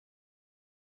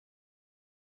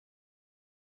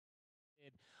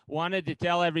Wanted to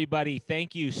tell everybody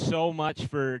thank you so much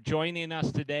for joining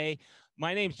us today.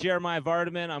 My name is Jeremiah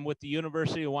Vardaman. I'm with the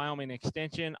University of Wyoming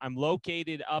Extension. I'm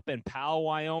located up in Powell,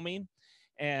 Wyoming,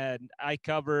 and I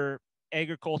cover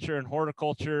agriculture and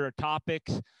horticulture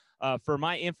topics. For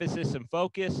my emphasis and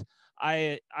focus,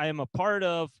 I am a part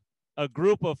of a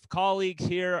group of colleagues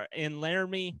here in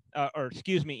Laramie,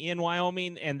 in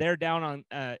Wyoming, and they're down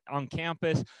on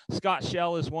campus. Scott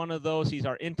Shell is one of those. He's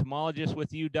our entomologist with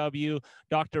UW.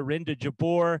 Dr. Rinda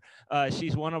Jabbour,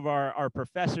 she's one of our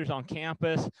professors on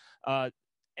campus.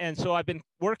 And so I've been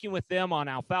working with them on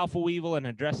alfalfa weevil and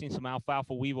addressing some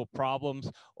alfalfa weevil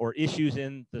problems or issues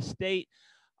in the state.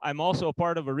 I'm also a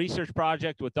part of a research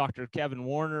project with Dr. Kevin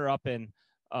Warner up in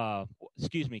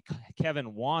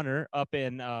Kevin Warner up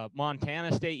in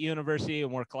Montana State University,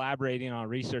 and we're collaborating on a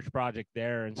research project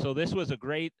there. And so this was a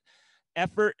great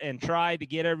effort and try to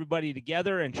get everybody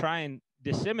together and try and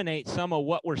disseminate some of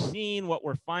what we're seeing, what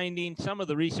we're finding. Some of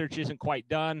the research isn't quite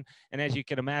done. And as you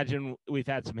can imagine, we've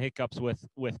had some hiccups with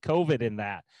COVID in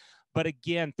that. But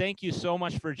again, thank you so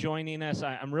much for joining us.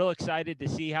 I'm real excited to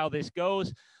see how this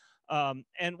goes.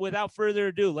 And without further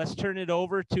ado, let's turn it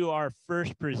over to our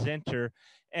first presenter.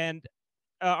 And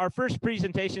our first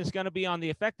presentation is going to be on the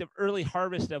effect of early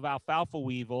harvest of alfalfa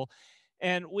weevil.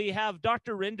 And we have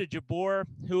Dr. Rinda Jabbour,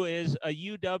 who is a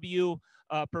UW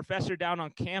professor down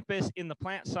on campus in the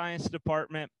plant science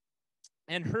department,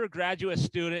 and her graduate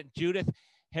student, Judith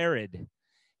Herreid.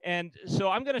 And so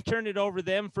I'm going to turn it over to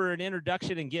them for an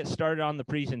introduction and get started on the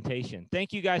presentation.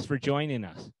 Thank you guys for joining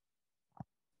us.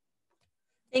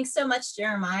 Thanks so much,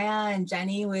 Jeremiah and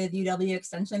Jenny with UW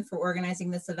Extension for organizing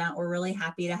this event. We're really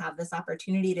happy to have this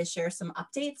opportunity to share some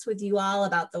updates with you all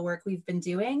about the work we've been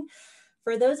doing.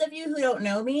 For those of you who don't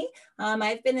know me,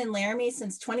 I've been in Laramie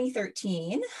since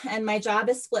 2013, and my job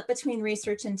is split between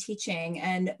research and teaching.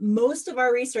 And most of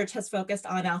our research has focused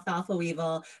on alfalfa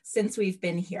weevil since we've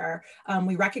been here.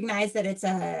 We recognize that it's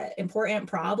an important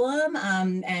problem,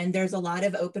 and there's a lot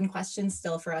of open questions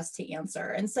still for us to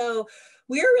answer. And so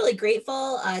we're really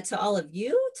grateful to all of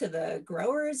you, to the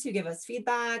growers who give us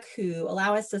feedback, who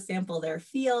allow us to sample their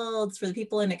fields, for the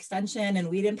people in Extension and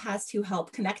Weed and Pest who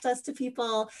help connect us to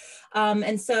people.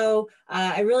 And so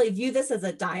I really view this as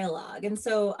a dialogue. And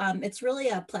so it's really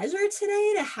a pleasure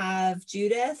today to have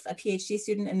Judith, a PhD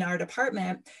student in our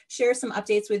department, share some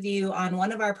updates with you on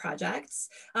one of our projects.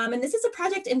 And this is a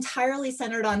project entirely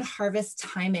centered on harvest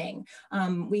timing.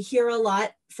 We hear a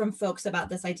lot from folks about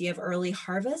this idea of early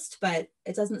harvest, but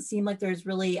it doesn't seem like there's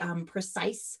really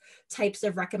precise types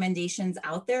of recommendations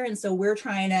out there. And so we're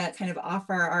trying to kind of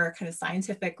offer our kind of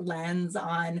scientific lens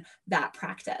on that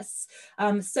practice.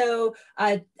 So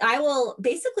I will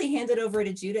basically hand it over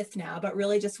to Judith now, but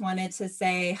really just wanted to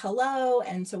say hello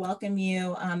and to welcome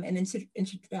you and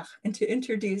to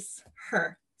introduce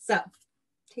her. So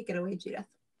take it away, Judith.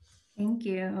 Thank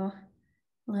you.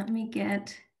 Let me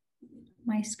get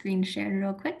my screen shared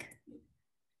real quick.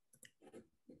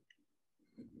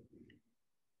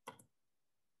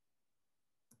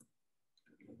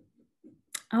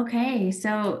 Okay,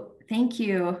 so thank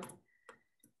you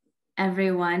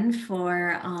everyone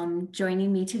for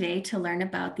joining me today to learn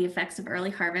about the effects of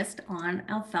early harvest on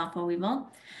alfalfa weevil.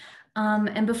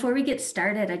 And before we get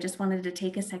started, I just wanted to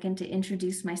take a second to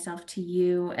introduce myself to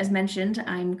you. As mentioned,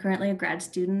 I'm currently a grad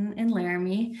student in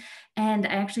Laramie, and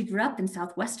I actually grew up in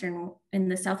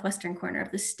the southwestern corner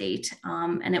of the state.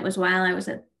 And it was while I was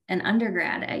an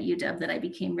undergrad at UW that I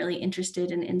became really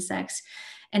interested in insects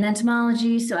and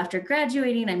entomology. So after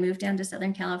graduating, I moved down to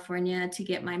Southern California to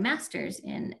get my master's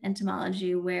in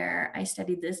entomology, where I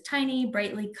studied this tiny,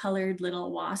 brightly colored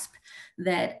little wasp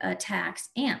that attacks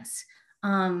ants.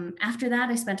 After that,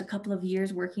 I spent a couple of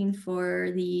years working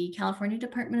for the California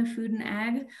Department of Food and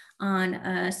Ag on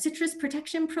a citrus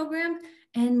protection program.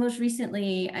 And most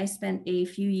recently, I spent a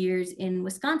few years in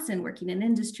Wisconsin working in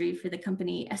industry for the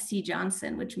company SC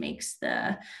Johnson, which makes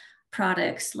the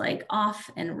products like Off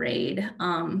and Raid.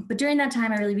 But during that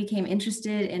time, I really became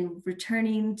interested in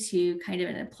returning to kind of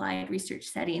an applied research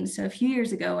setting. So a few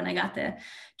years ago, when I got the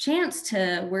chance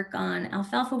to work on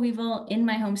alfalfa weevil in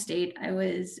my home state, I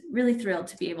was really thrilled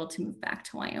to be able to move back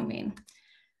to Wyoming.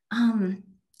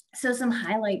 So some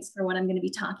highlights for what I'm going to be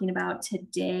talking about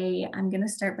today. I'm going to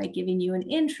start by giving you an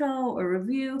intro or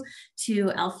review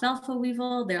to alfalfa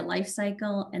weevil, their life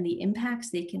cycle, and the impacts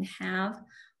they can have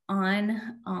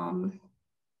on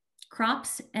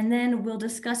crops. And then we'll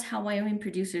discuss how Wyoming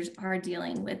producers are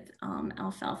dealing with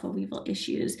alfalfa weevil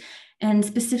issues. And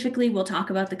specifically, we'll talk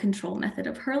about the control method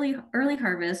of early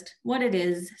harvest, what it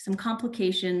is, some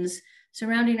complications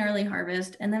surrounding early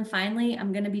harvest. And then finally,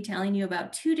 I'm going to be telling you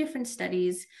about two different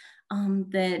studies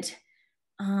that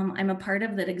I'm a part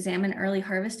of that examine early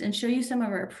harvest and show you some of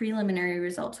our preliminary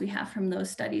results we have from those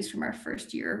studies from our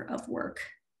first year of work.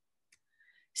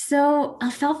 So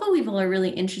alfalfa weevil are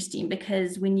really interesting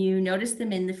because when you notice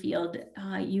them in the field,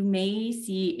 you may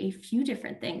see a few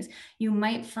different things. You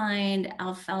might find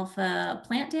alfalfa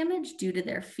plant damage due to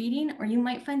their feeding, or you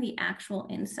might find the actual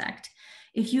insect.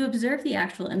 If you observe the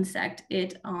actual insect,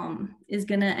 it is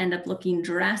going to end up looking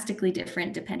drastically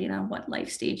different depending on what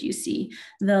life stage you see.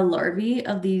 The larvae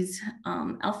of these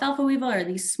alfalfa weevil are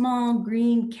these small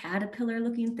green caterpillar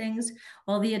looking things,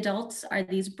 while the adults are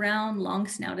these brown long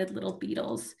snouted little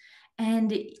beetles.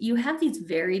 And you have these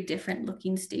very different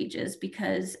looking stages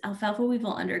because alfalfa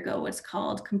weevil undergo what's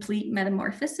called complete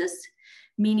metamorphosis,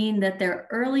 meaning that their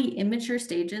early immature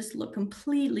stages look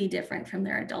completely different from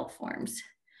their adult forms.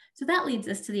 So that leads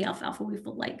us to the alfalfa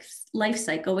weevil life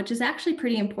cycle, which is actually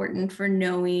pretty important for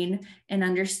knowing and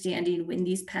understanding when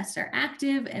these pests are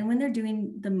active and when they're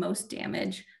doing the most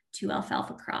damage to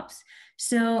alfalfa crops.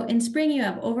 So in spring, you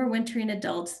have overwintering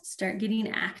adults start getting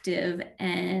active,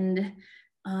 and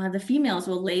the females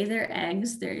will lay their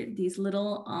eggs. They're these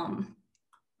little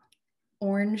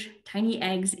orange tiny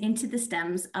eggs into the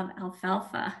stems of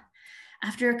alfalfa.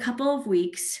 After a couple of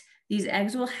weeks, these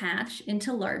eggs will hatch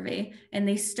into larvae, and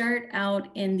they start out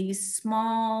in these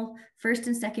small first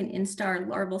and second instar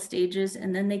larval stages,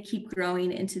 and then they keep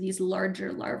growing into these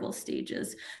larger larval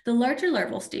stages. The larger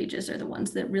larval stages are the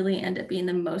ones that really end up being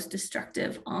the most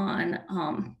destructive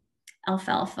on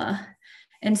alfalfa.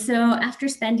 And so after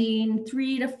spending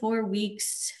 3 to 4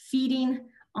 weeks feeding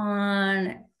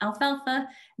on alfalfa,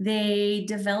 they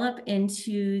develop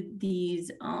into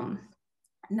these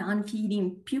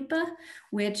non-feeding pupa,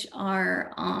 which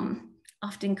are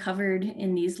often covered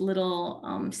in these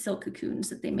little silk cocoons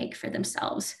that they make for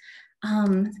themselves.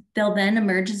 They'll then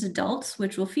emerge as adults,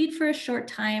 which will feed for a short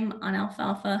time on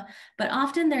alfalfa, but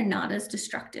often they're not as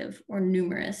destructive or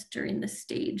numerous during this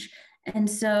stage. And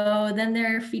so then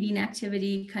their feeding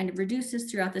activity kind of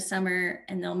reduces throughout the summer,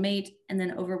 and they'll mate and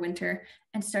then overwinter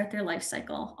and start their life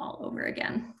cycle all over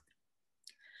again.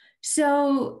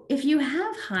 So if you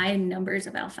have high numbers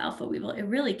of alfalfa weevil, it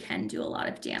really can do a lot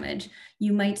of damage.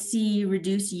 You might see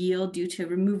reduced yield due to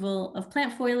removal of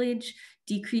plant foliage,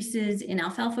 decreases in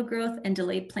alfalfa growth, and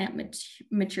delayed plant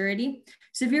maturity.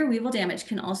 Severe weevil damage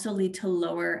can also lead to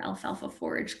lower alfalfa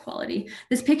forage quality.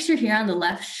 This picture here on the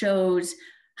left shows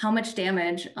how much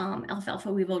damage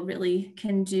alfalfa weevil really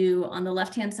can do. On the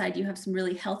left-hand side, you have some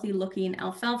really healthy looking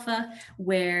alfalfa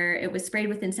where it was sprayed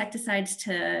with insecticides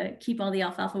to keep all the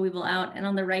alfalfa weevil out. And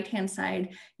on the right-hand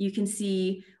side, you can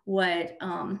see what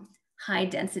high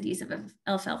densities of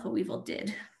alfalfa weevil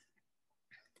did.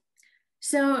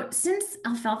 So since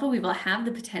alfalfa weevil have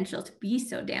the potential to be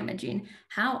so damaging,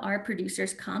 how are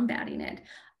producers combating it?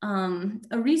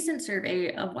 A recent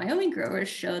survey of Wyoming growers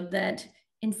showed that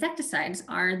insecticides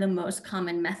are the most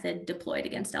common method deployed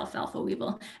against alfalfa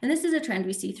weevil. And this is a trend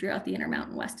we see throughout the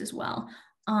Intermountain West as well.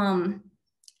 And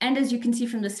as you can see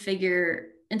from this figure,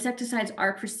 insecticides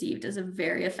are perceived as a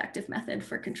very effective method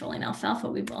for controlling alfalfa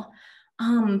weevil.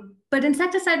 But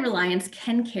insecticide reliance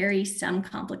can carry some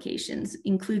complications,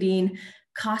 including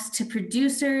cost to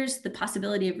producers, the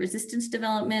possibility of resistance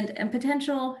development, and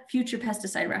potential future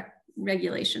pesticide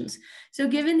regulations. So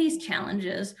given these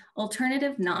challenges,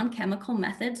 alternative non-chemical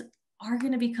methods are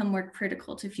going to become more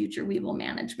critical to future weevil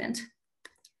management.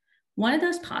 One of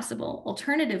those possible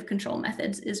alternative control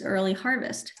methods is early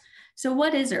harvest. So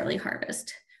what is early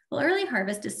harvest? Well, early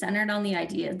harvest is centered on the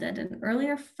idea that an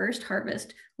earlier first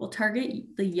harvest will target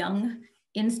the young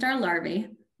instar larvae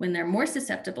when they're more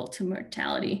susceptible to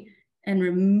mortality and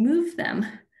remove them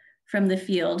from the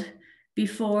field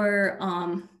before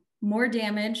more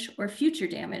damage or future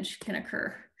damage can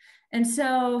occur. And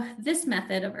so this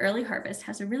method of early harvest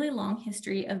has a really long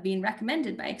history of being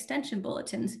recommended by extension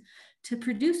bulletins to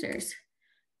producers.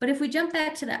 But if we jump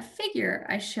back to that figure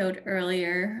I showed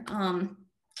earlier,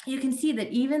 you can see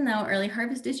that even though early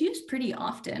harvest is used pretty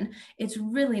often, it's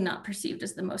really not perceived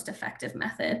as the most effective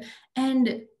method.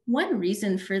 And one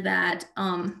reason for that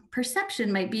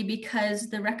perception might be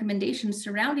because the recommendations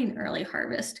surrounding early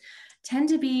harvest tend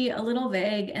to be a little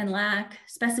vague and lack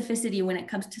specificity when it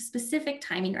comes to specific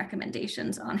timing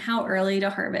recommendations on how early to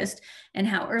harvest and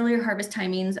how earlier harvest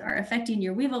timings are affecting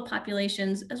your weevil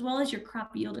populations, as well as your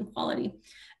crop yield and quality.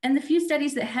 And the few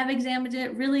studies that have examined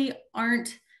it really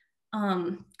aren't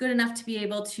good enough to be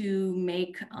able to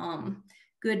make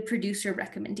good producer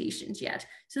recommendations yet.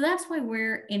 So that's why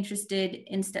we're interested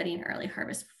in studying early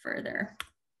harvest further.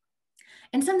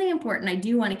 And something important I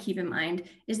do want to keep in mind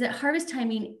is that harvest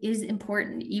timing is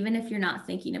important, even if you're not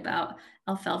thinking about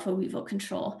alfalfa weevil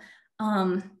control.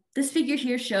 This figure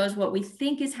here shows what we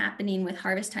think is happening with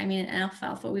harvest timing in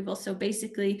alfalfa weevil. So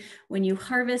basically, when you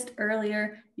harvest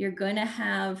earlier, you're going to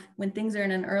have, when things are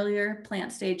in an earlier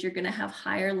plant stage, you're going to have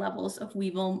higher levels of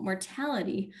weevil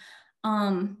mortality.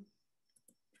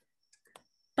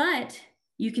 But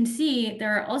you can see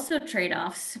there are also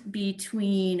trade-offs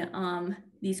between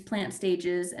these plant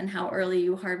stages and how early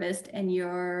you harvest and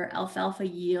your alfalfa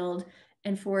yield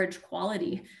and forage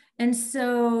quality. And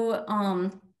so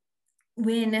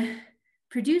when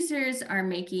producers are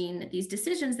making these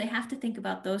decisions, they have to think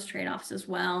about those trade-offs as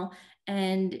well.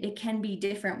 And it can be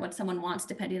different what someone wants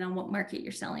depending on what market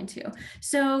you're selling to.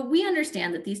 So we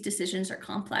understand that these decisions are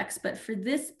complex, but for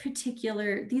these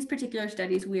particular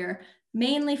studies, we are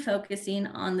mainly focusing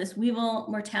on this weevil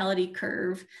mortality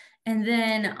curve. And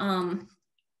then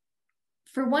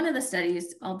for one of the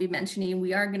studies I'll be mentioning,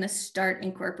 we are going to start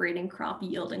incorporating crop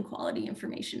yield and quality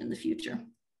information in the future.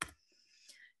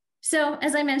 So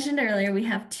as I mentioned earlier, we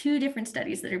have 2 different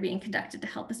studies that are being conducted to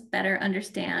help us better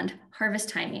understand harvest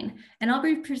timing. And I'll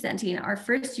be presenting our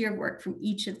first year of work from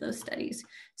each of those studies.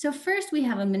 So first we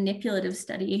have a manipulative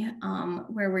study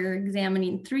where we're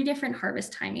examining 3 different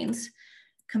harvest timings,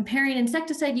 comparing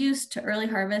insecticide use to early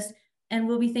harvest, and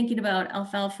we'll be thinking about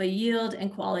alfalfa yield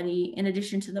and quality in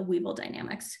addition to the weevil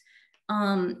dynamics.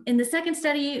 In the second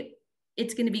study,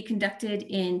 it's going to be conducted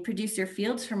in producer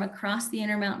fields from across the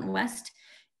Intermountain West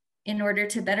in order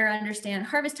to better understand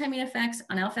harvest timing effects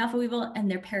on alfalfa weevil and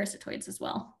their parasitoids as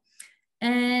well.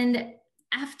 And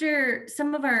after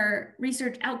some of our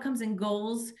research outcomes and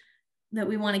goals that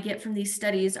we want to get from these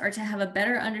studies are to have a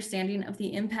better understanding of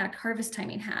the impact harvest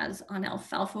timing has on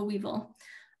alfalfa weevil,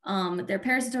 their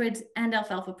parasitoids and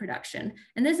alfalfa production.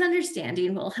 And this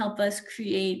understanding will help us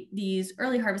create these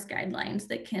early harvest guidelines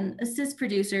that can assist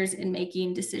producers in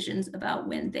making decisions about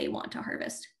when they want to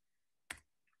harvest.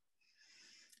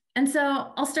 And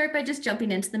so I'll start by just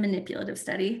jumping into the manipulative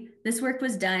study. This work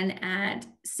was done at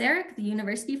Sarek, the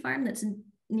university farm that's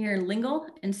near Lingle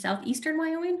in southeastern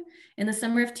Wyoming in the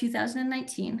summer of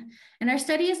 2019. And our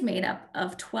study is made up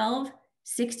of 12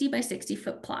 60 by 60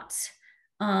 foot plots.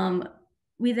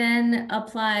 We then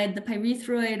applied the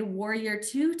pyrethroid Warrior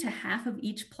 2 to half of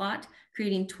each plot,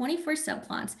 creating 24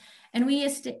 subplots. And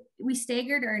we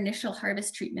staggered our initial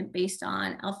harvest treatment based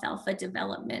on alfalfa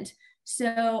development.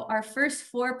 So our first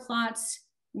 4 plots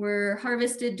were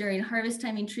harvested during harvest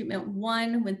timing treatment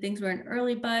 1 when things were in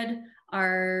early bud.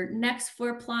 Our next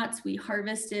 4 plots we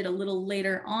harvested a little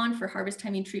later on for harvest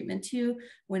timing treatment 2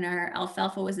 when our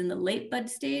alfalfa was in the late bud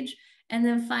stage. And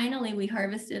then finally we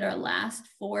harvested our last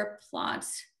 4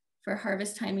 plots for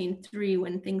harvest timing 3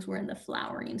 when things were in the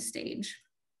flowering stage.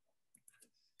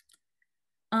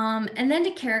 And then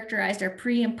to characterize our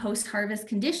pre and post-harvest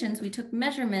conditions, we took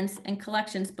measurements and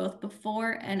collections both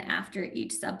before and after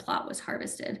each subplot was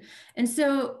harvested. And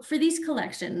so for these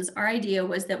collections, our idea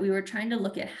was that we were trying to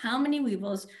look at how many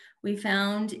weevils we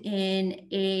found in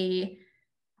a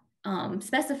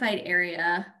specified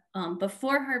area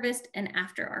before harvest and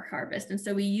after our harvest. And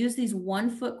so we use these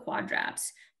 1-foot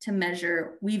quadrats to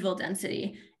measure weevil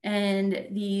density. And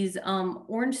these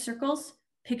orange circles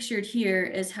pictured here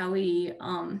is how we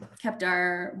kept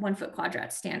our 1-foot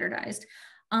quadrats standardized.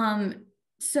 For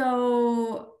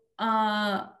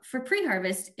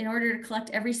pre-harvest, in order to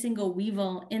collect every single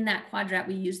weevil in that quadrat,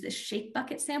 we used this shake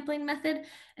bucket sampling method.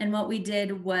 And what we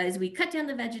did was we cut down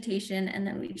the vegetation and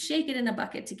then we'd shake it in a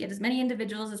bucket to get as many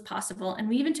individuals as possible. And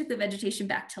we even took the vegetation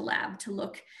back to lab to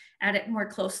look at it more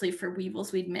closely for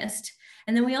weevils we'd missed.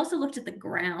 And then we also looked at the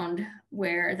ground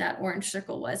where that orange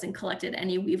circle was and collected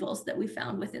any weevils that we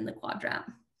found within the quadrat.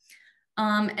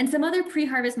 And some other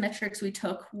pre-harvest metrics we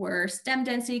took were stem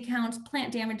density counts,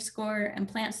 plant damage score, and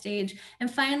plant stage. And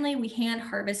finally, we hand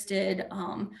harvested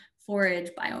forage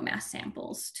biomass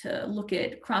samples to look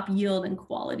at crop yield and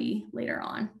quality later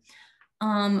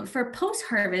on. For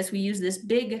post-harvest, we use this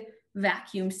big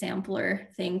vacuum sampler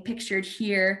thing pictured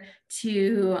here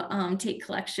to take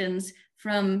collections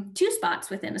from 2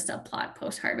 spots within a subplot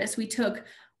post-harvest. We took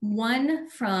one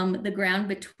from the ground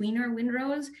between our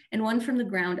windrows and one from the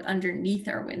ground underneath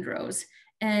our windrows.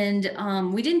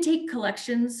 And we didn't take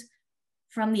collections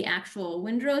from the actual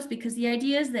windrows because the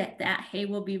idea is that that hay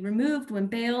will be removed when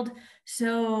baled.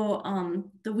 So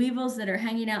the weevils that are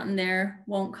hanging out in there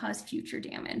won't cause future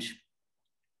damage.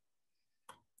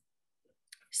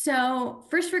 So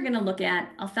first we're going to look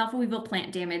at alfalfa weevil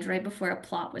plant damage right before a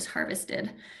plot was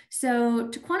harvested. So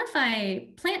to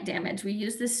quantify plant damage, we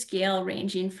use this scale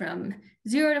ranging from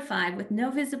 0 to 5 with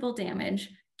no visible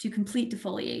damage to complete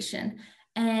defoliation.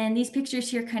 And these pictures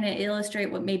here kind of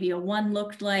illustrate what maybe a 1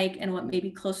 looked like and what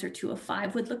maybe closer to a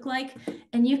 5 would look like.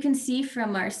 And you can see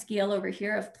from our scale over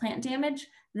here of plant damage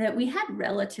that we had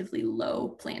relatively low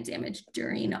plant damage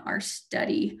during our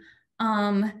study.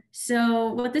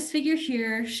 So what this figure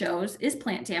here shows is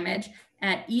plant damage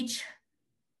at each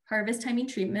harvest timing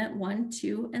treatment, 1,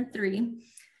 2, and 3.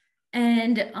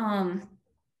 And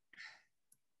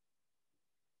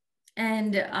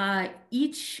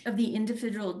each of the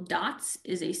individual dots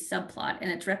is a subplot,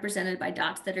 and it's represented by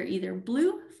dots that are either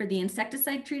blue for the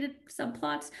insecticide treated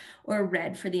subplots or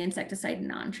red for the insecticide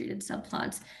non-treated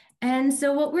subplots. And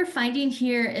so what we're finding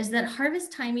here is that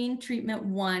harvest timing treatment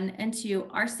 1 and 2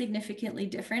 are significantly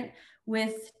different,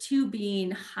 with 2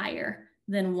 being higher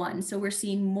than 1. So we're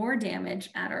seeing more damage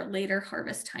at our later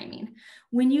harvest timing.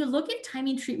 When you look at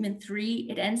timing treatment 3,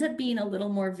 it ends up being a little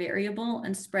more variable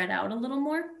and spread out a little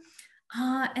more.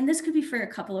 And this could be for a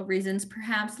couple of reasons.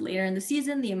 Perhaps later in the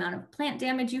season, the amount of plant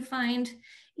damage you find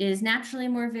is naturally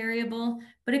more variable,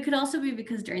 but it could also be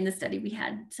because during the study we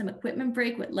had some equipment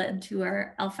break, what led to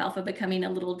our alfalfa becoming a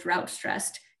little drought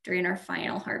stressed during our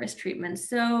final harvest treatment.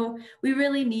 So we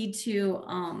really need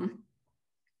to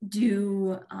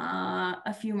do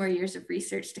a few more years of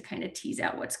research to kind of tease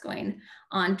out what's going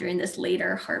on during this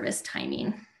later harvest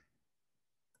timing.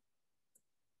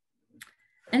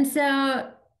 And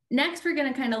so next, we're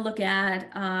going to kind of look at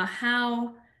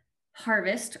how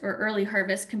harvest or early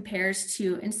harvest compares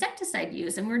to insecticide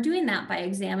use. And we're doing that by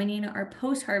examining our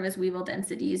post-harvest weevil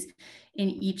densities in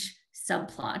each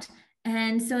subplot.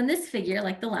 And so in this figure,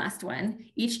 like the last one,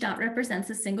 each dot represents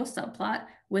a single subplot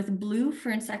with blue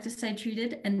for insecticide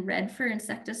treated and red for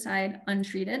insecticide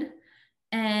untreated.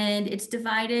 And it's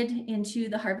divided into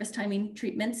the harvest timing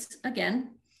treatments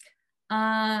again.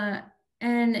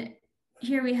 And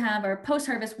here we have our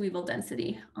post-harvest weevil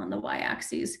density on the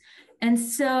y-axis. And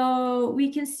so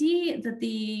we can see that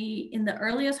in the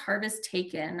earliest harvest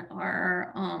taken,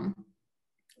 our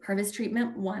harvest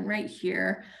treatment 1 right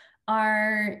here,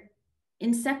 our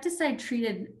insecticide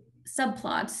treated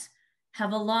subplots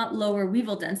have a lot lower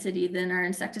weevil density than our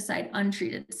insecticide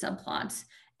untreated subplots.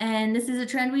 And this is a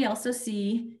trend we also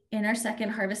see in our second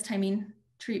harvest timing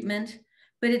treatment,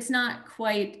 but it's not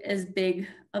quite as big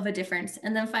of a difference.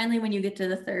 And then finally, when you get to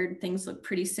the third, things look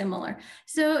pretty similar.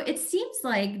 So it seems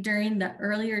like during the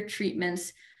earlier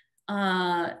treatments,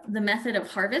 the method of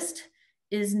harvest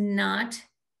is not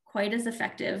quite as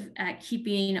effective at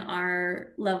keeping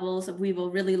our levels of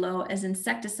weevil really low as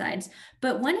insecticides.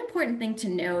 But one important thing to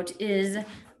note is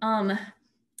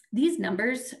these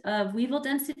numbers of weevil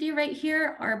density right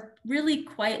here are really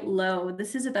quite low.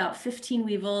 This is about 15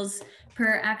 weevils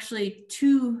per actually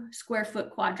 2 square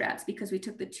foot quadrats, because we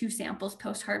took the 2 samples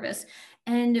post-harvest.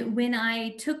 And when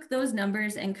I took those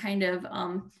numbers and kind of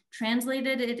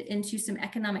translated it into some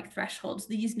economic thresholds,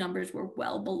 these numbers were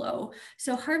well below.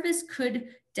 So harvest could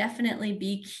definitely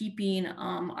be keeping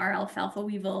our alfalfa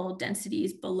weevil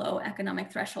densities below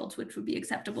economic thresholds, which would be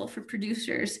acceptable for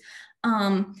producers.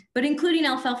 But including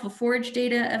alfalfa forage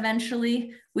data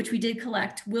eventually, which we did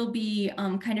collect, will be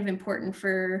kind of important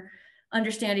for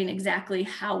understanding exactly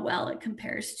how well it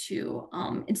compares to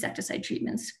insecticide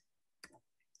treatments.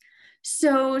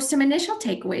 So some initial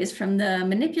takeaways from the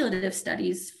manipulative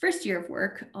studies first year of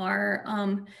work are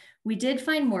we did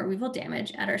find more weevil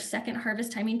damage at our second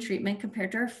harvest timing treatment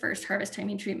compared to our first harvest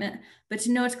timing treatment. But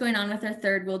to know what's going on with our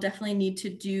third, we'll definitely need to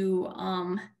do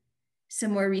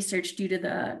some more research due to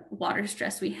the water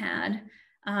stress we had.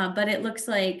 But it looks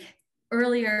like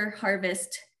earlier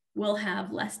harvest will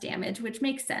have less damage, which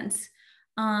makes sense.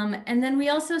 And then we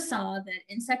also saw that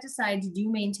insecticides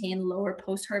do maintain lower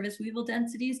post-harvest weevil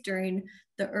densities during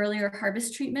the earlier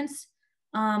harvest treatments.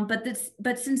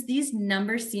 But since these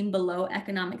numbers seem below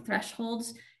economic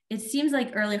thresholds, it seems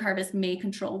like early harvest may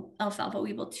control alfalfa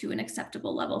weevil to an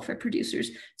acceptable level for producers.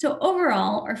 So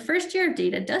overall, our first year of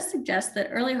data does suggest that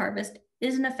early harvest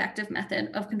is an effective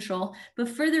method of control, but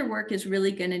further work is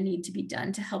really going to need to be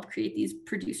done to help create these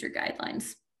producer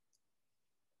guidelines.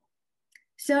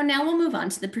 So now we'll move on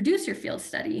to the producer field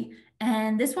study.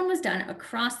 And this one was done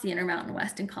across the Intermountain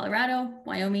West in Colorado,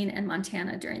 Wyoming, and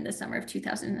Montana during the summer of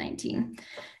 2019.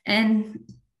 And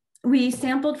we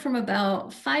sampled from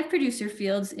about 5 producer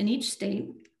fields in each state.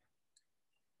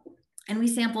 And we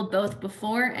sampled both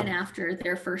before and after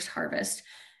their first harvest.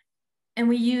 And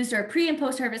we used our pre and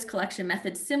post-harvest collection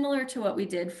methods similar to what we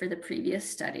did for the previous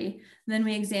study. Then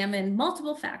we examined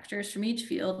multiple factors from each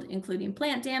field, including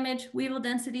plant damage, weevil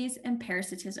densities, and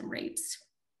parasitism rates.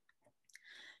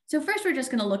 So first, we're just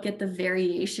going to look at the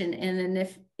variation in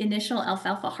initial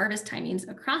alfalfa harvest timings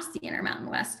across the Intermountain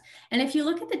West. And if you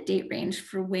look at the date range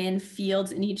for when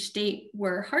fields in each state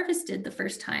were harvested the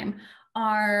first time,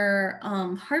 our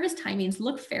harvest timings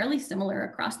look fairly similar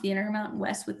across the Intermountain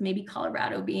West, with maybe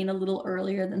Colorado being a little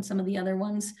earlier than some of the other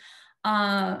ones.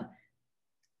 But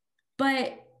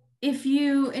if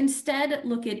you instead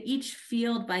look at each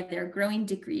field by their growing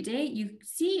degree date, you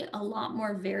see a lot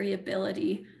more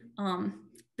variability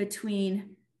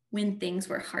between when things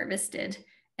were harvested.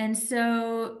 And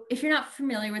so if you're not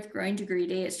familiar with growing degree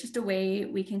date, it's just a way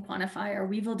we can quantify our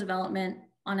weevil development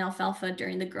on alfalfa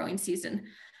during the growing season.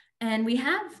 And we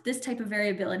have this type of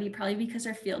variability probably because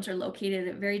our fields are located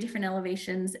at very different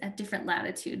elevations at different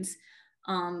latitudes,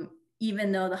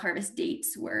 even though the harvest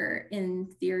dates were in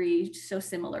theory so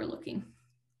similar looking.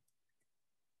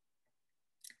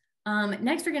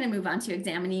 Next, we're going to move on to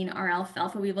examining our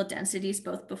alfalfa weevil densities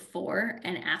both before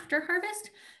and after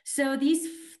harvest. So these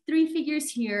three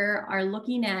figures here are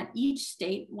looking at each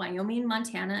state: Wyoming,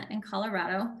 Montana, and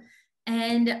Colorado.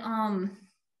 And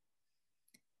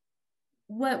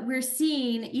what we're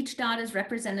seeing, each dot is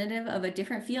representative of a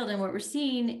different field. And what we're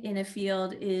seeing in a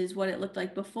field is what it looked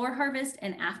like before harvest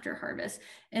and after harvest.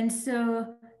 And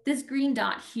so this green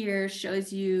dot here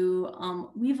shows you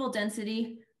weevil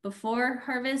density before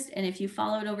harvest. And if you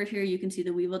follow it over here, you can see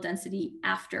the weevil density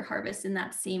after harvest in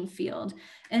that same field.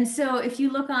 And so if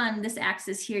you look on this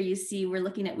axis here, you see we're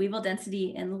looking at weevil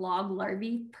density in log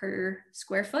larvae per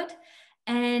square foot.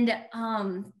 And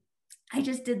I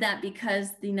just did that because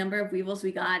the number of weevils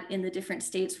we got in the different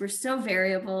states were so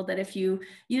variable that if you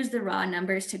use the raw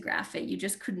numbers to graph it, you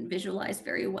just couldn't visualize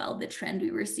very well the trend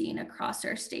we were seeing across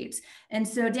our states. And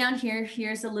so down here,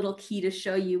 here's a little key to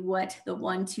show you what the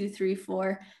 1, 2, 3,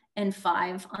 4, and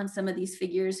 5 on some of these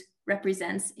figures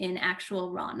represents in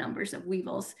actual raw numbers of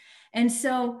weevils. And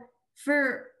so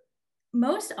for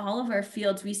most all of our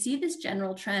fields, we see this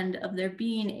general trend of there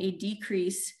being a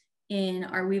decrease in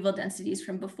our weevil densities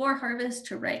from before harvest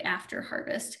to right after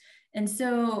harvest. And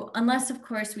so unless of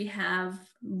course we have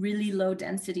really low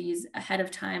densities ahead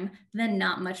of time, then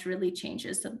not much really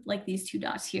changes, so like these two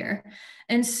dots here.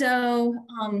 And so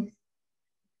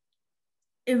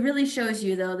it really shows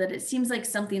you though that it seems like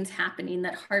something's happening,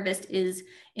 that harvest is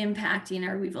impacting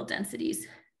our weevil densities.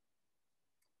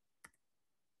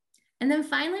 And then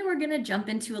finally, we're going to jump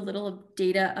into a little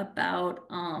data about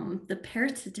the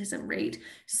parasitism rate.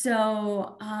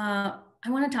 So I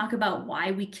want to talk about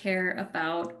why we care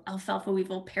about alfalfa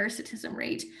weevil parasitism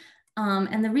rate.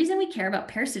 And the reason we care about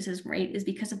parasitism rate is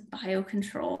because of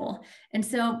biocontrol. And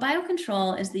so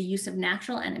biocontrol is the use of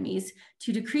natural enemies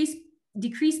to decrease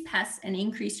pests and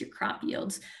increase your crop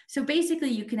yields. So basically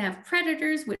you can have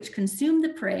predators which consume the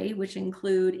prey, which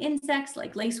include insects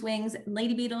like lacewings and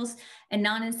lady beetles, and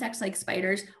non-insects like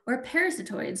spiders, or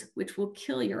parasitoids, which will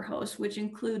kill your host, which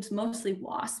includes mostly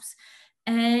wasps.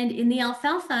 And in the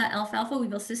alfalfa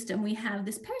weevil system, we have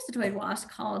this parasitoid wasp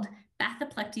called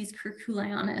Bathyplectes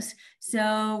curculianus.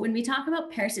 So when we talk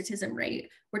about parasitism rate,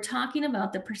 we're talking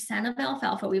about the percent of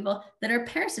alfalfa weevil that are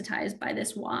parasitized by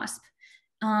this wasp.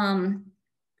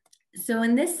 So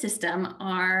in this system,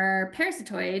 our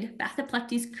parasitoid,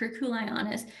 Bathyplectes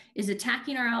curculianus, is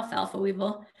attacking our alfalfa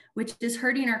weevil, which is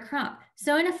hurting our crop.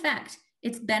 So in effect,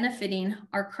 it's benefiting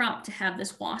our crop to have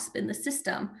this wasp in the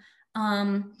system.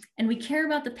 And we care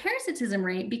about the parasitism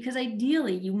rate because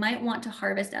ideally you might want to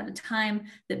harvest at a time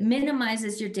that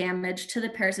minimizes your damage to the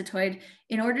parasitoid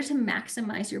in order to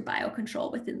maximize your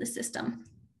biocontrol within the system.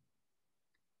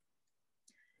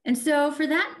 And so for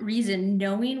that reason,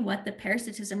 knowing what the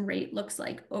parasitism rate looks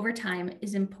like over time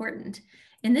is important.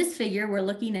 In this figure, we're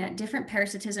looking at different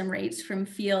parasitism rates from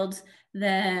fields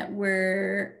that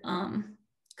were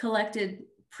collected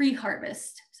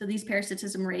pre-harvest. So these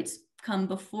parasitism rates come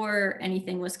before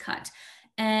anything was cut.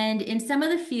 And in some of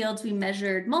the fields, we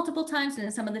measured multiple times, and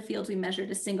in some of the fields, we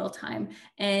measured a single time.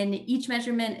 And each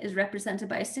measurement is represented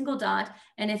by a single dot.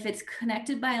 And if it's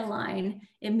connected by a line,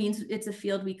 it means it's a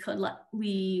field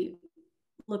we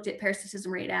looked at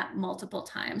parasitism rate at multiple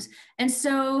times. And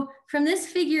so from this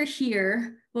figure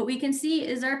here, what we can see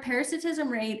is our parasitism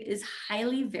rate is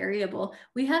highly variable.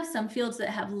 We have some fields that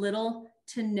have little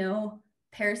to no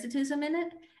parasitism in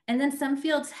it. And then some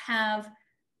fields have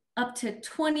up to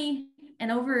 20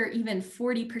 and over even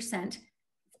 40%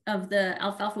 of the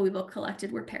alfalfa weevil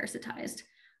collected were parasitized,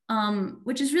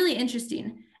 which is really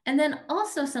interesting. And then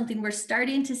also something we're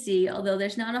starting to see, although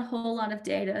there's not a whole lot of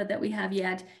data that we have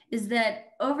yet, is that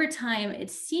over time, it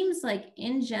seems like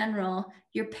in general,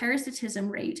 your parasitism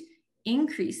rate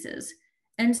increases.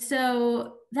 And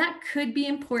so that could be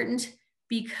important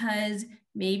because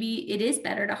maybe it is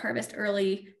better to harvest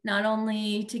early, not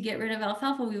only to get rid of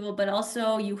alfalfa weevil, but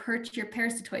also you hurt your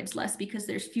parasitoids less because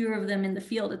there's fewer of them in the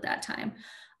field at that time.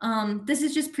 This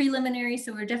is just preliminary,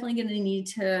 so we're definitely going to need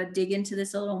to dig into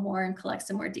this a little more and collect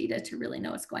some more data to really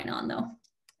know what's going on though.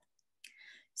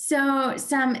 So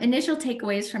some initial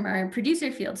takeaways from our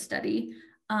producer field study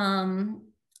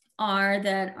are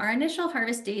that our initial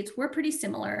harvest dates were pretty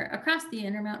similar across the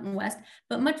Intermountain West,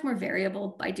 but much more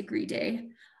variable by degree day.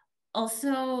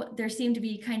 Also, there seemed to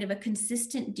be kind of a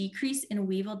consistent decrease in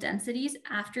weevil densities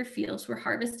after fields were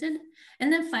harvested.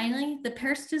 And then finally, the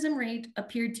parasitism rate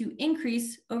appeared to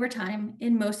increase over time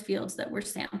in most fields that were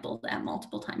sampled at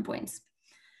multiple time points.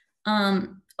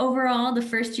 Overall, the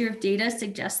first year of data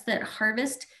suggests that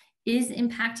harvest is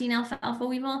impacting alfalfa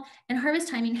weevil, and harvest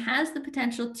timing has the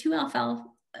potential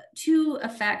to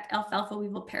affect alfalfa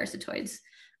weevil parasitoids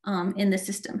in the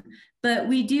system. But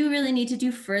we do really need to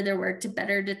do further work to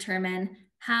better determine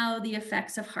how the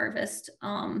effects of harvest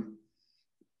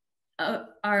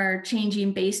are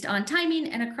changing based on timing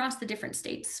and across the different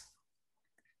states.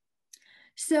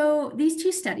 So these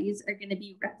two studies are going to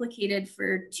be replicated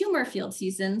for 2 more field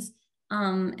seasons.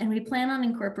 And we plan on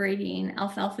incorporating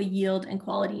alfalfa yield and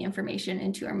quality information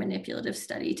into our manipulative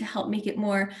study to help make it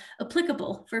more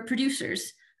applicable for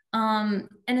producers. And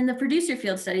in the producer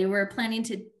field study, we're planning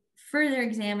to further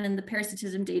examine the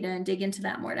parasitism data and dig into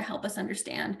that more to help us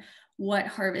understand what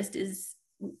harvest is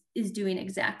doing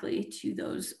exactly to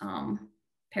those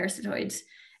parasitoids.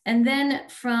 And then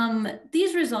from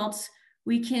these results,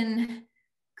 we can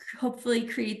hopefully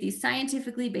create these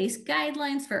scientifically based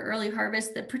guidelines for early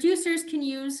harvest that producers can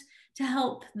use to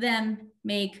help them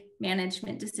make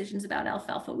management decisions about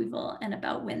alfalfa weevil and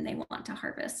about when they want to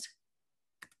harvest.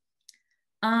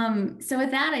 So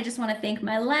with that, I just want to thank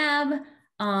my lab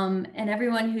and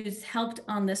everyone who's helped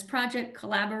on this project,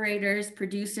 collaborators,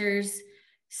 producers,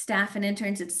 staff and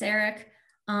interns at SARIC.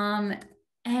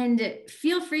 And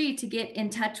feel free to get in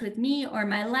touch with me or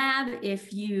my lab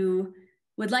if you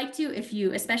would like to,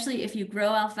 especially if you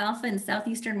grow alfalfa in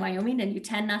southeastern Wyoming and you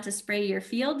tend not to spray your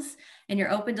fields and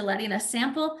you're open to letting us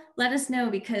sample, let us know,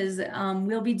 because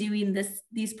we'll be doing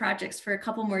these projects for a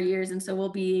couple more years. And so we'll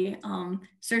be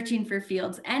searching for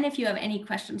fields. And if you have any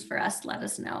questions for us, let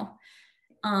us know.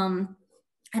 And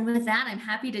with that, I'm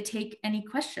happy to take any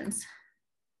questions.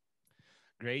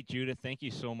 Great, Judith. Thank you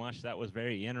so much. That was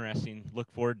very interesting.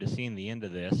 Look forward to seeing the end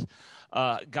of this.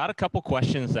 Got a couple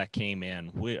questions that came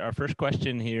in. Our first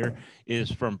question here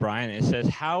is from Brian. It says,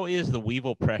 how is the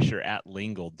weevil pressure at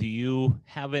Lingle? Do you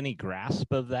have any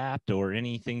grasp of that or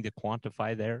anything to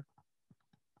quantify there?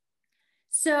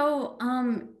 So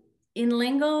in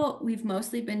Lingle, we've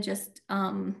mostly been just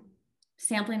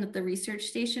sampling at the research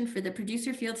station. For the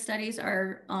producer field studies,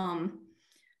 our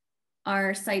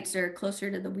sites are closer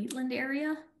to the Wheatland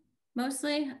area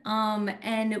mostly.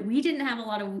 And we didn't have a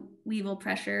lot of weevil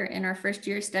pressure in our first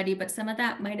year study, but some of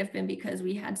that might have been because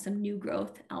we had some new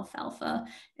growth alfalfa.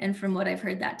 And from what I've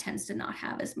heard, that tends to not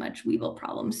have as much weevil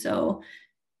problems. So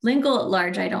Lingle at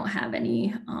large, I don't have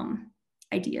any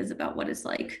ideas about what it's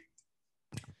like.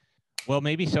 Well,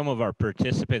 maybe some of our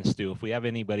participants do. If we have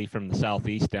anybody from the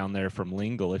southeast down there from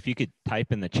Lingle, if you could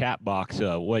type in the chat box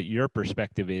what your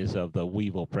perspective is of the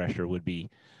weevil pressure would be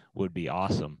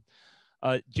awesome.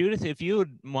 Judith, if you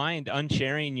would mind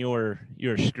unsharing your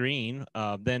screen,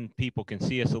 then people can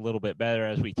see us a little bit better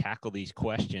as we tackle these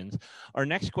questions. Our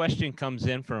next question comes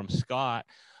in from Scott.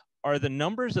 Are the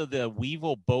numbers of the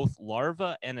weevil both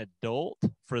larva and adult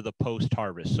for the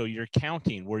post-harvest? So you're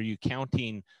counting, were you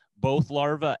counting both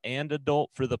larva and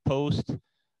adult for the post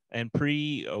and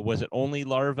pre? Was it only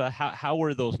larva? How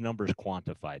were those numbers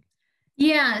quantified?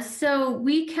 Yeah, so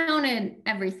we counted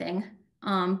everything.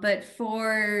 But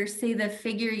for, say, the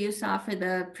figure you saw for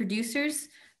the producers,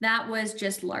 that was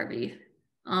just larvae.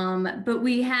 But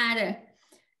we had,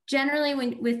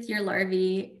 generally with your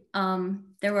larvae,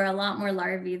 there were a lot more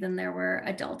larvae than there were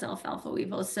adult alfalfa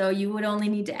weevils. So you would only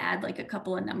need to add like a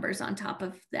couple of numbers on top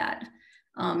of that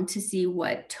to see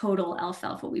what total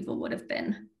alfalfa weevil would have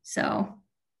been. So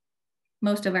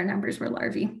most of our numbers were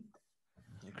larvae.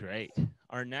 Great.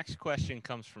 Our next question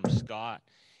comes from Scott.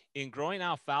 In growing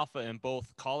alfalfa in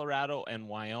both Colorado and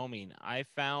Wyoming, I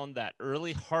found that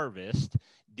early harvest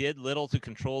did little to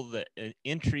control the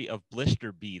entry of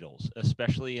blister beetles,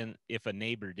 especially if a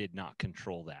neighbor did not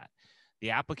control that.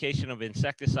 The application of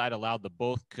insecticide allowed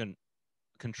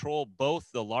control both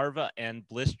the larva and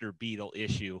blister beetle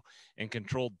issue and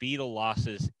controlled beetle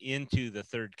losses into the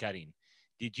third cutting.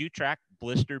 Did you track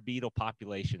blister beetle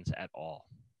populations at all?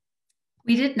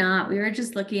 We did not. We were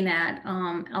just looking at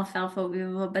alfalfa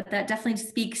weevil, but that definitely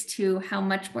speaks to how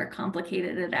much more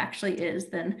complicated it actually is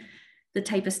than the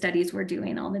type of studies we're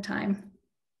doing all the time.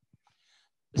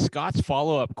 Scott's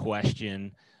follow-up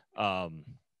question,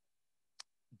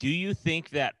 do you think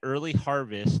that early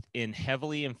harvest in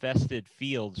heavily infested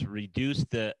fields reduced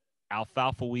the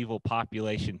alfalfa weevil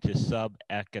population to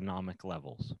sub-economic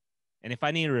levels? And if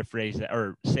I need to rephrase that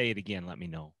or say it again, let me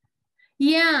know.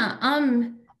 Yeah,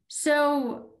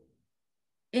 so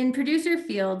in producer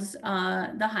fields,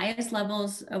 the highest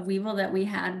levels of weevil that we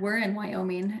had were in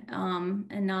Wyoming,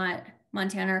 and not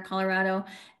Montana or Colorado.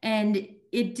 And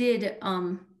it did,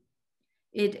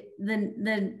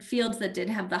 the fields that did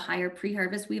have the higher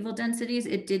pre-harvest weevil densities,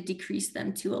 it did decrease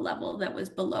them to a level that was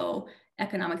below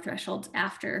economic thresholds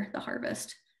after the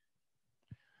harvest.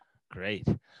 Great.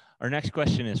 Our next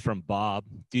question is from Bob.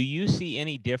 Do you see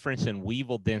any difference in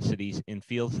weevil densities in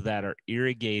fields that are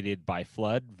irrigated by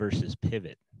flood versus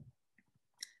pivot?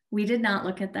 We did not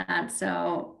look at that.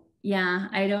 So yeah,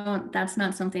 that's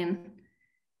not something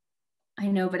I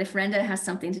know, but if Brenda has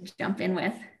something to jump in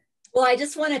with. Well, I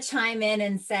just want to chime in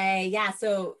and say, yeah,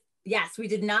 so yes, we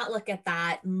did not look at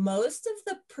that. Most of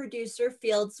the producer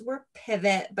fields were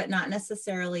pivot, but not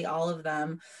necessarily all of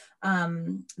them.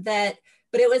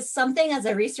 But it was something as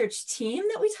a research team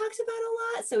that we talked about a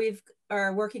lot. So we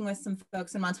are working with some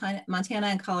folks in Montana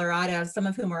and Colorado, some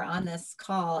of whom are on this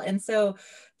call. And so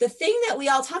the thing that we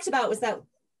all talked about was that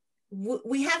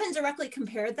we haven't directly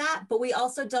compared that, but we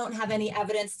also don't have any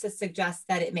evidence to suggest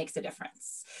that it makes a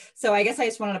difference. So I guess I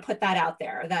just wanted to put that out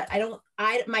there, that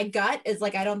my gut is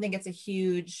like, I don't think it's a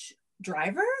huge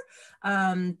driver.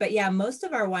 But yeah, most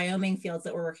of our Wyoming fields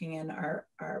that we're working in are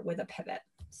with a pivot.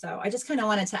 So I just kind of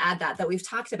wanted to add that we've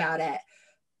talked about it,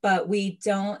 but we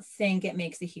don't think it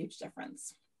makes a huge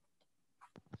difference.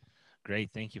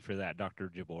 Great, thank you for that, Dr.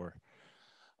 Jabor.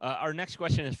 Our next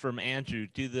question is from Andrew.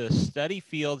 Do the study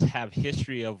fields have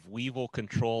history of weevil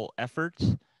control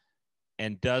efforts?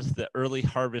 And does the early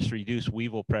harvest reduce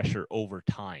weevil pressure over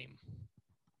time?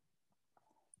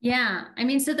 Yeah, I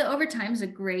mean, so the over time is a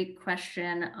great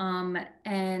question.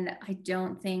 And I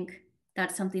don't think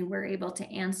that's something we're able to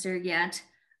answer yet.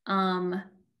 But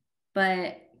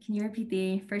can you repeat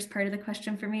the first part of the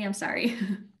question for me? I'm sorry.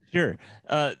 Sure.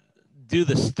 Do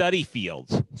the study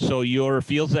fields, so your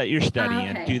fields that you're studying,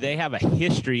 okay. Do they have a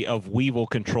history of weevil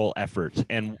control efforts?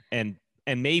 And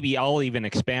maybe I'll even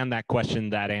expand that question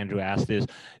that Andrew asked is,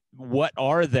 what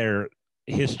are their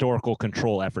historical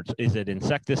control efforts? Is it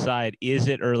insecticide? Is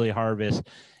it early harvest?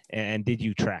 And did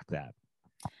you track that?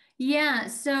 Yeah,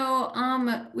 so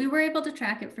we were able to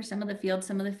track it for some of the fields.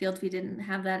 Some of the fields we didn't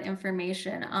have that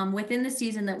information. Within the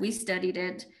season that we studied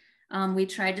it, we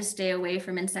tried to stay away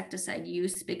from insecticide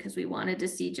use because we wanted to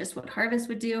see just what harvest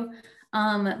would do.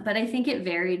 But I think it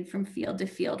varied from field to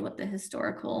field what the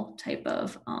historical type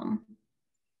of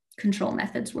control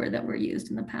methods were that were used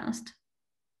in the past.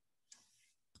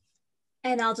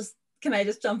 And can I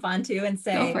just jump on too and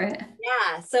say, go for it.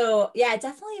 Yeah, so yeah, it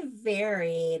definitely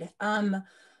varied.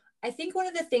 I think one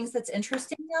of the things that's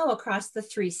interesting though across the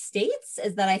 3 states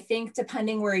is that I think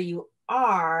depending where you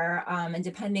are and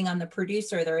depending on the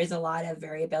producer, there is a lot of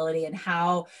variability in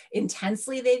how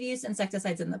intensely they've used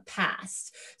insecticides in the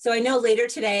past. So I know later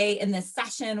today in this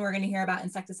session, we're going to hear about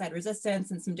insecticide resistance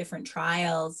and some different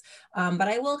trials. But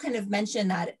I will kind of mention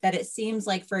that it seems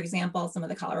like, for example, some of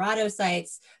the Colorado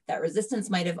sites, that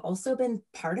resistance might have also been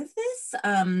part of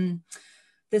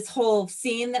this whole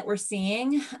scene that we're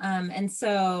seeing. And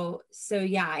so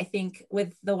yeah, I think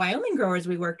with the Wyoming growers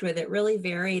we worked with, it really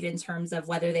varied in terms of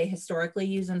whether they historically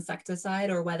use insecticide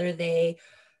or whether they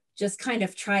just kind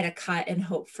of try to cut and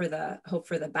hope for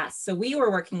the best. So we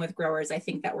were working with growers, I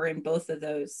think, that were in both of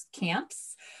those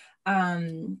camps.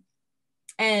 And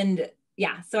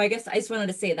yeah, so I guess I just wanted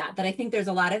to say that I think there's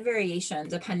a lot of variation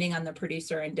depending on the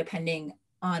producer and depending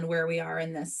on where we are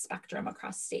in this spectrum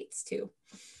across states too.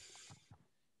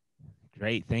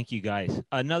 Great, thank you guys.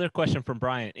 Another question from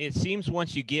Brian. It seems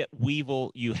once you get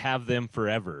weevil, you have them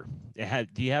forever.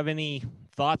 Do you have any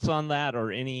thoughts on that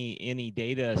or any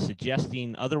data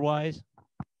suggesting otherwise?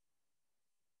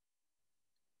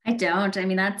 I don't. I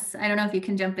mean, I don't know if you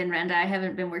can jump in, Renda. I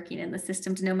haven't been working in the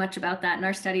system to know much about that, and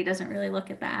our study doesn't really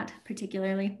look at that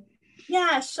particularly.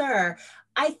 Yeah, sure.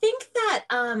 I think that,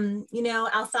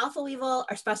 alfalfa weevil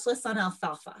are specialists on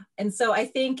alfalfa. And so I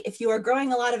think if you are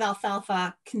growing a lot of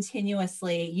alfalfa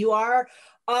continuously, you are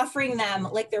offering them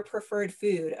like their preferred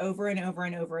food over and over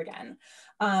and over again.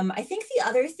 I think the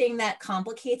other thing that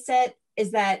complicates it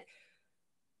is that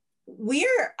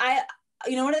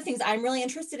you know, one of the things I'm really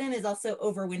interested in is also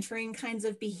overwintering kinds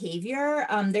of behavior.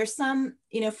 There's some,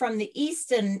 you know, from the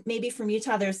East and maybe from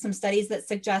Utah, there's some studies that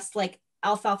suggest like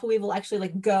alfalfa weevil actually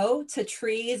like go to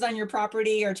trees on your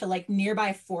property or to like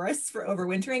nearby forests for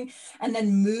overwintering and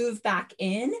then move back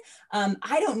in.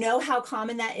 I don't know how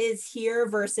common that is here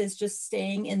versus just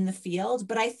staying in the field,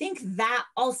 but I think that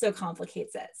also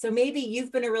complicates it. So maybe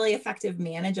you've been a really effective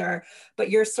manager,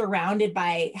 but you're surrounded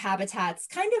by habitats,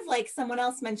 kind of like someone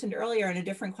else mentioned earlier in a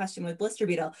different question with blister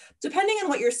beetle. Depending on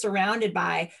what you're surrounded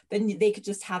by, then they could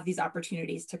just have these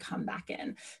opportunities to come back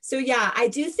in. So yeah, I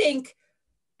do think,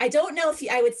 I don't know if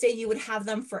I would say you would have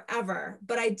them forever,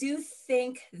 but I do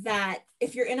think that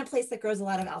if you're in a place that grows a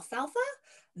lot of alfalfa,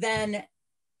 then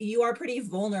you are pretty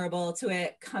vulnerable to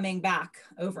it coming back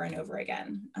over and over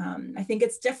again. I think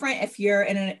it's different if you're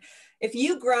if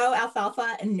you grow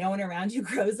alfalfa and no one around you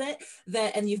grows it,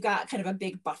 and you've got kind of a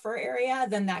big buffer area,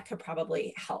 then that could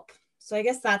probably help. So I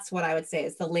guess that's what I would say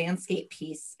is the landscape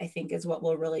piece, I think, is what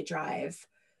will really drive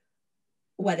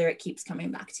whether it keeps coming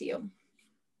back to you.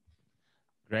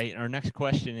 Great. Our next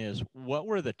question is, what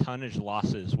were the tonnage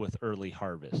losses with early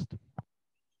harvest?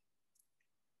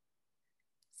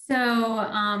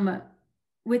 So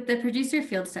with the producer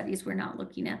field studies, we're not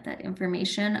looking at that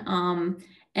information.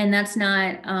 And that's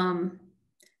not,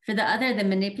 for the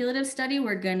manipulative study,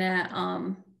 we're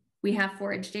gonna, we have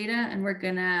forage data and we're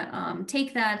gonna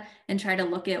take that and try to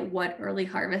look at what early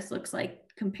harvest looks like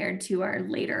compared to our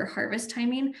later harvest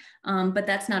timing. But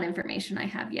that's not information I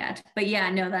have yet. But yeah,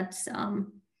 no, that's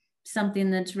something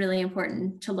that's really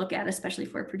important to look at, especially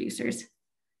for producers.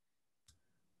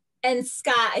 And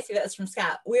Scott, I see that was from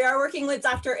Scott. We are working with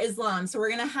Dr. Islam, so we're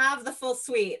going to have the full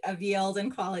suite of yield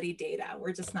and quality data.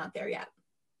 We're just not there yet.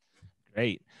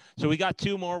 Great. So we got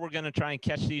two more. We're going to try and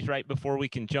catch these right before we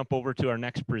can jump over to our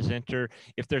next presenter.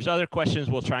 If there's other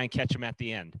questions, we'll try and catch them at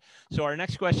the end. So our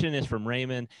next question is from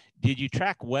Raymond. Did you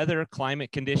track weather,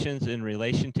 climate conditions in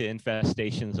relation to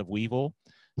infestations of weevil?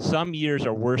 Some years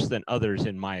are worse than others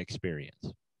in my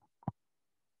experience.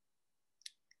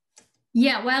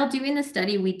 Yeah, while doing the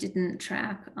study, we didn't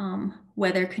track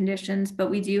weather conditions, but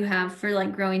we do have, for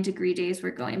like growing degree days,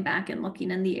 we're going back and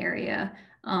looking in the area,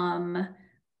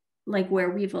 like where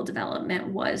weevil development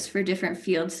was for different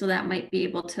fields. So that might be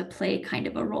able to play kind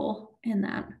of a role in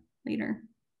that later.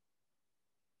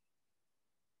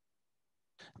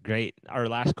 Great. Our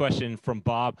last question from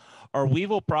Bob. Are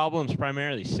weevil problems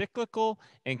primarily cyclical?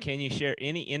 And can you share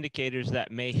any indicators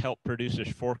that may help producers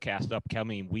forecast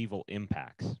upcoming weevil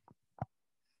impacts?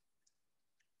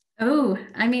 Oh,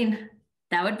 I mean,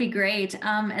 that would be great.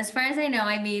 As far as I know,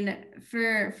 I mean,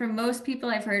 for most people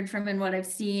I've heard from and what I've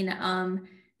seen,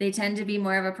 they tend to be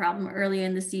more of a problem early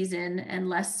in the season and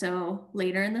less so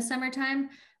later in the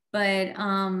summertime. But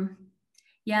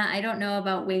yeah, I don't know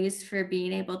about ways for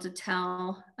being able to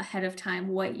tell ahead of time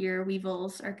what your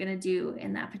weevils are going to do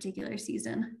in that particular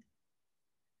season.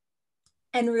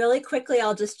 And really quickly,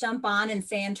 I'll just jump on and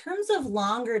say, in terms of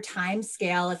longer time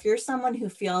scale, if you're someone who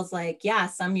feels like, yeah,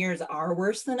 some years are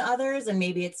worse than others, and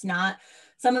maybe it's not,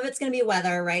 some of it's going to be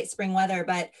weather, right? Spring weather.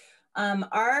 But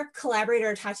our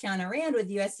collaborator, Tatiana Rand with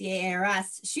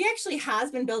USDA-ARS, she actually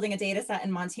has been building a data set in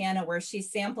Montana where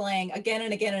she's sampling again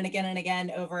and again and again and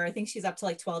again over, I think she's up to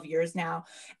like 12 years now.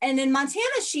 And in Montana,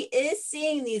 she is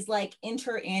seeing these like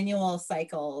interannual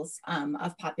cycles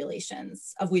of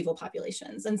populations, of weevil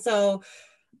populations. And so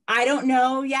I don't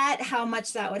know yet how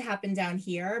much that would happen down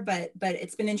here, but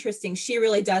it's been interesting. She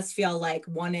really does feel like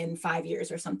 1 in 5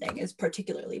 years or something is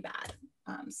particularly bad.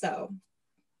 So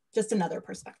just another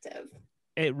perspective.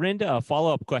 Hey, Rinda, a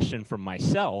follow-up question from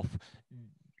myself.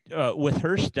 With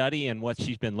her study and what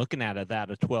she's been looking at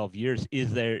that of 12 years,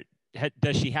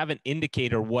 does she have an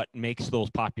indicator what makes those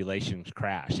populations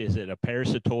crash? Is it a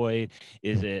parasitoid?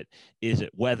 Is it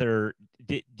weather?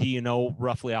 Do you know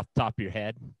roughly off the top of your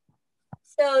head?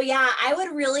 So yeah, I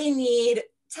would really need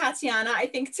Tatiana, I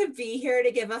think, to be here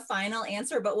to give a final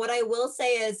answer. But what I will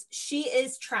say is she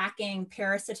is tracking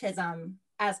parasitism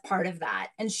as part of that.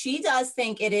 And she does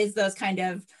think it is those kind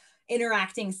of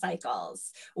interacting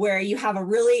cycles where you have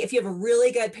if you have a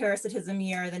really good parasitism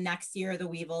year, the next year the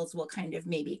weevils will kind of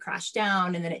maybe crash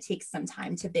down and then it takes some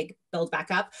time to build back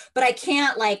up. But I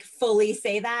can't like fully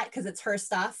say that because it's her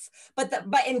stuff. But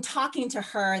in talking to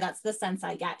her, that's the sense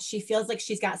I get. She feels like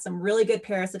she's got some really good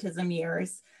parasitism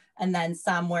years and then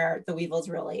some where the weevils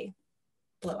really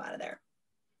blow out of there.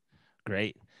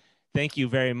 Great. Thank you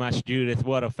very much, Judith.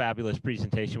 What a fabulous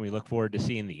presentation. We look forward to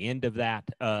seeing the end of that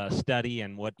study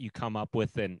and what you come up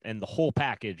with and the whole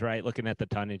package, right? Looking at the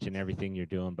tonnage and everything you're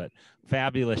doing, but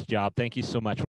fabulous job. Thank you so much.